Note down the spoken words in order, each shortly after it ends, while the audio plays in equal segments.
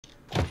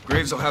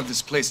Graves will have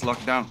this place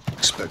locked down.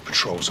 Expect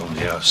patrols on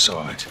the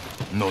outside.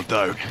 No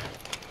doubt.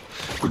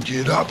 We're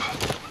geared up.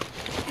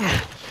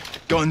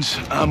 Guns,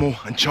 ammo,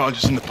 and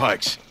charges in the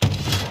pikes.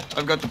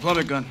 I've got the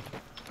plummet gun.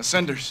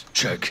 Ascenders.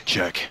 Check.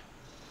 Check.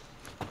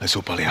 Let's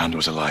hope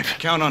Alejandro's alive.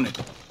 Count on it.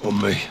 On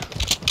me.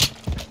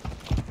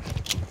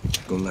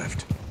 Go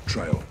left.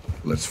 Trail.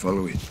 Let's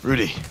follow it.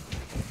 Rudy,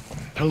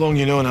 how long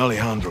you known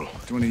Alejandro?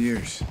 20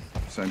 years.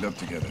 Signed up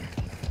together.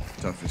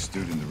 Toughest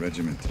dude in the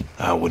regiment.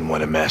 I wouldn't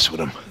want to mess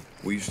with him.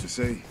 We used to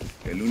say,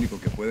 el único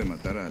que puede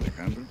matar a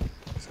Alejandro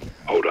es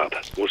Alejandro. Hold up.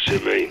 What's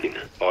it mean?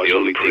 The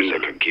only thing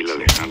that can kill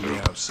Alejandro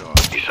is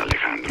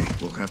Alejandro.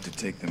 We'll have to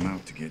take them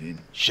out to get in.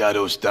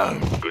 Shadows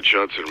down. Good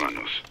shots,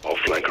 hermanos. I'll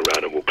flank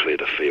around and we'll clear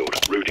the field.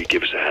 Rudy,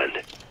 give us a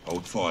hand.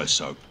 Hold fire,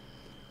 Soap.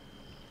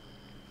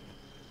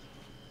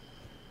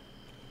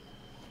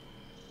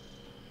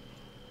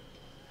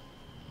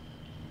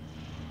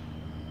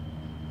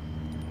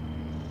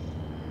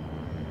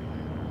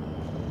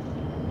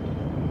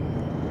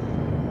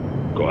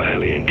 Got a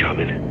heli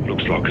incoming.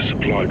 Looks like a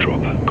supply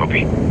drop.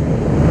 Copy.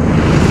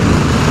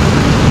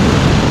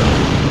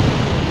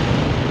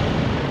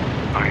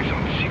 Eyes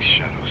on 6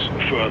 shadows.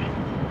 Affirm.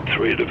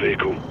 3 at the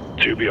vehicle.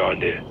 2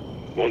 behind it.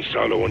 1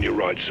 solo on your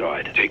right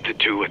side. Take the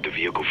 2 at the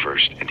vehicle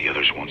first, and the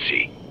others won't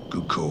see.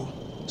 Good call.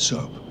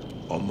 Soap,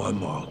 on my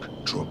mark,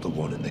 drop the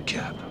 1 in the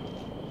cab.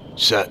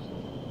 Set.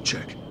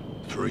 Check.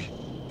 3,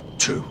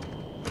 2,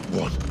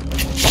 1.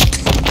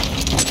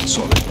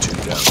 Solid 2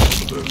 down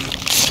on the move.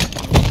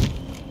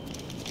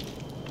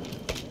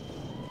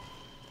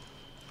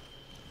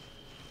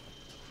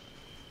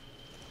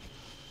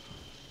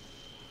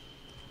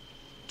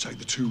 Take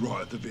the 2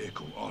 right at the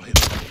vehicle. I'll hit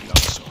them on the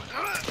other side.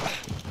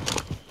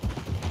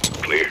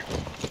 Clear.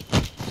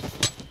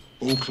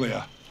 All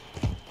clear.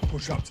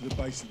 Push up to the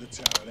base of the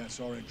tower. That's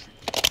our entry.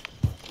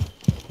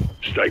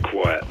 Stay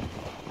quiet.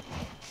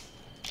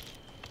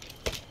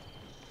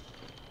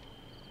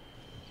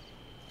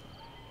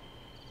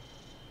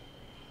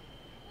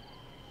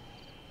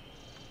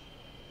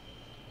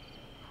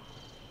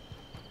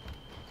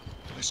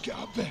 Let's get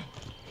up there.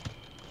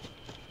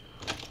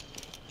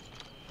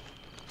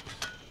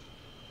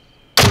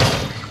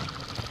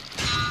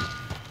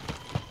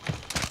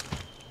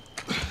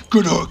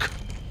 Good hook.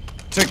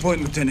 Take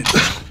point, Lieutenant.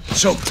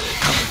 Soap,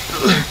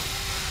 cover.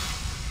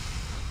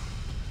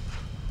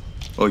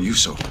 Oh, you,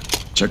 Soap.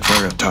 Check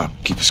fire up top.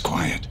 Keep us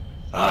quiet.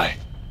 Aye.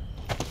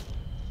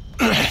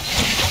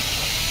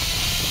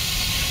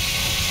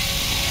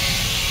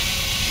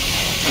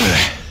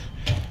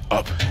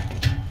 Up.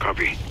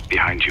 Copy.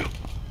 Behind you.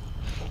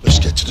 Let's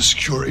get to the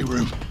security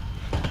room.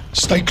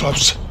 Stay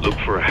close. Look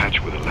for a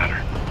hatch with a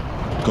ladder.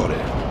 Got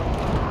it.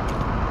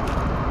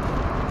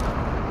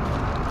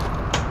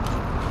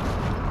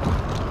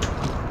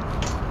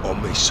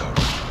 On me, Soap.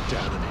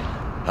 Down and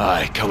in.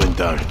 Aye, coming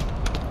down.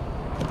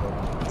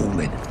 All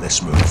in.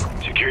 Let's move.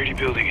 Security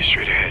building is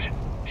straight ahead.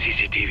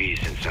 CCTV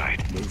is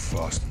inside. Move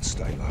fast and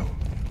stay low.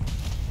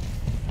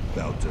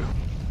 That'll do.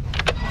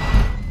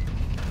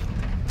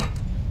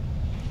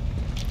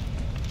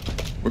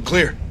 We're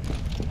clear.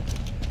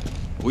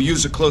 We'll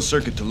use a closed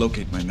circuit to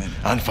locate my men.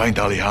 And find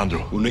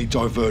Alejandro. We'll need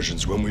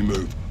diversions when we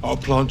move. I'll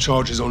plant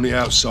charges on the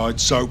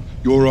outside, so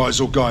your eyes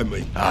will guide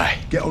me. Aye.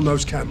 Get on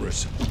those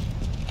cameras.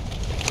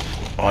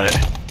 On it.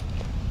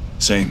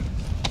 Same.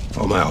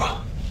 I'm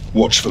out.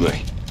 Watch for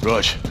me.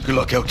 Raj, good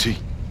luck, LT.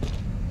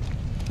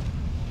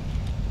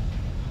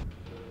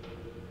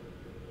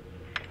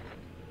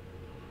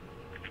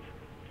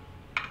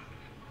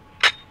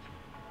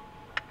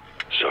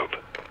 Soap,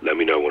 let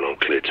me know when I'm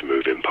cleared to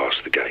move in past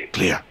the gate.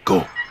 Clear.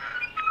 Go.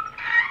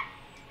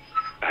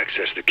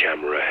 Access the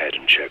camera ahead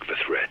and check for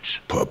threats.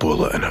 Put a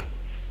bullet in it.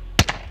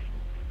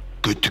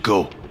 Good to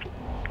go.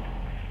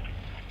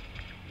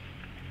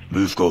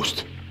 Move,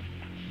 Ghost.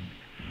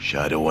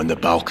 Shadow on the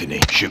balcony.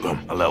 Shoot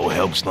him. A little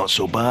help's not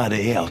so bad,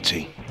 eh, LT?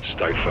 Stay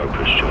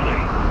focused,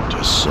 Johnny.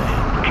 Just saying.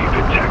 Keep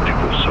it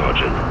tactical,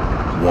 Sergeant.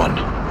 1,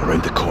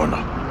 around the corner.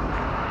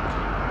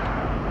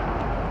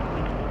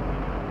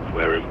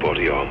 Wearing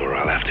body armor,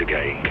 I'll have to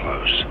get in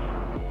close.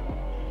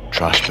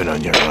 Trash bin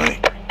on your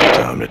right.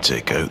 Time to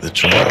take out the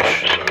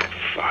trash. So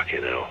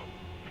fucking hell.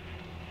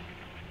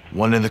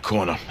 1 in the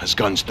corner. His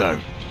gun's down.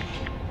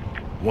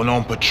 1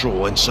 on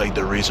patrol inside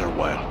the razor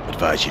wire.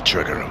 Advise you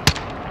trigger him.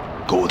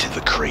 Go to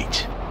the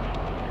crate.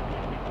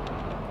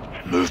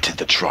 Move to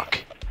the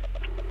truck.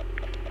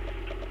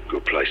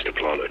 Good place to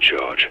plant a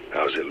charge.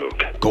 How's it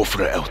look? Go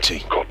for it,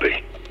 LT.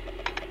 Copy.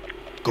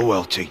 Go,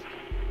 LT.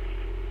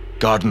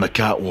 Guarding the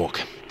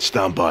catwalk.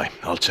 Stand by.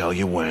 I'll tell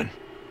you when.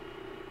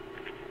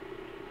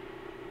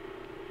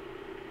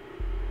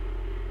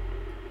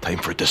 Time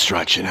for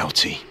distraction,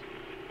 LT.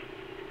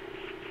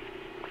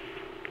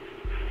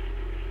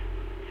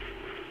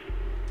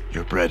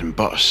 Your bread and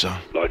butter,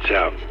 son. Lights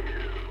out.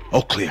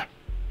 All clear.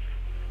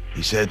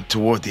 He's heading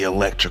toward the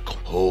electrical.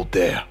 Hold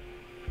there.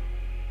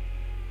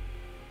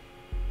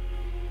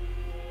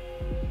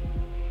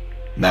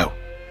 Now.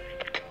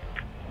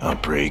 I'm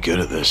pretty good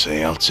at this,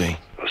 eh, LT?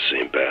 I've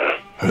seen better.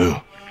 Who?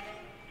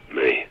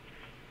 Me.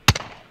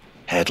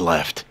 Head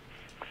left.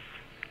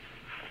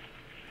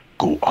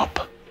 Go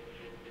up.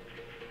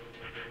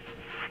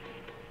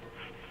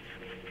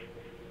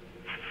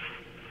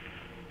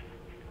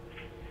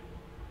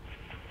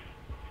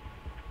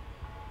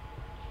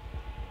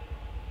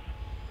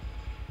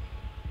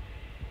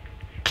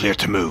 Clear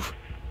to move.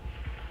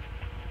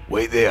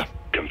 Wait there.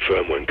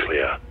 Confirm when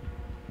clear.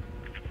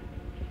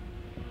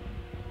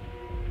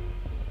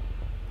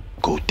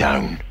 Go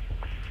down.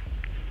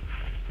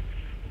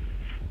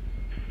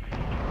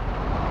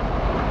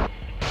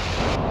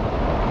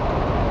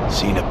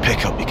 Seen a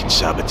pickup you can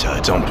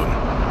sabotage. Dump him.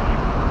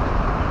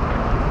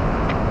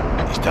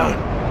 He's down.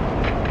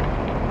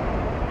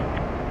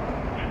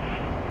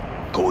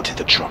 Go to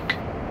the truck.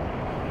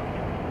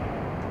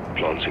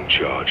 Planting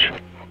charge.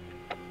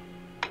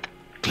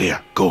 Clear.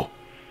 Go.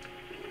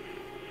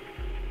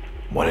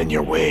 One in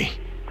your way.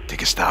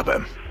 Take a stab at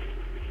him.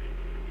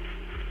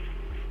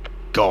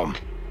 Gone.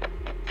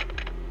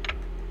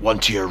 One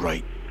to your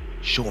right.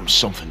 Show him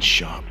something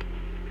sharp.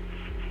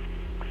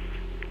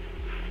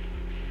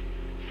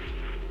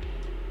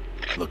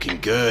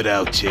 Looking good,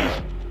 LT.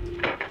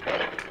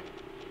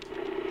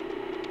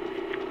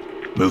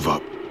 Move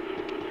up.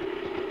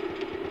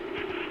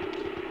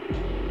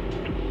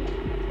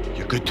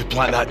 You're good to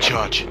plant that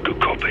charge. Good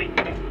copy.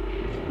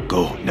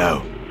 Go,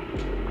 now.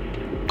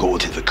 Go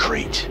to the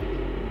crate.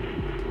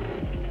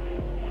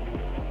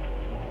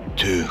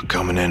 2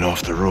 coming in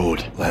off the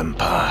road. Let him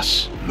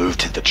pass. Move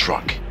to the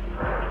truck.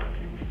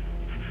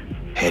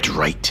 Head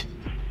right.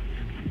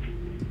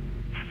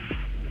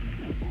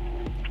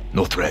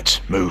 No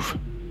threats. Move.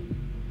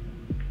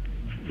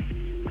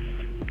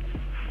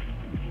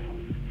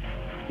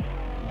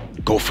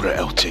 Go for it,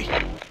 LT.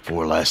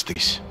 4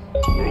 lasties.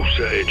 We're all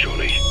set here,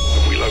 Johnny.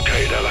 Have we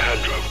located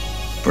Alejandro?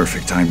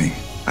 Perfect timing.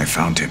 I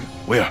found him.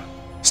 Where?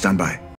 Stand by.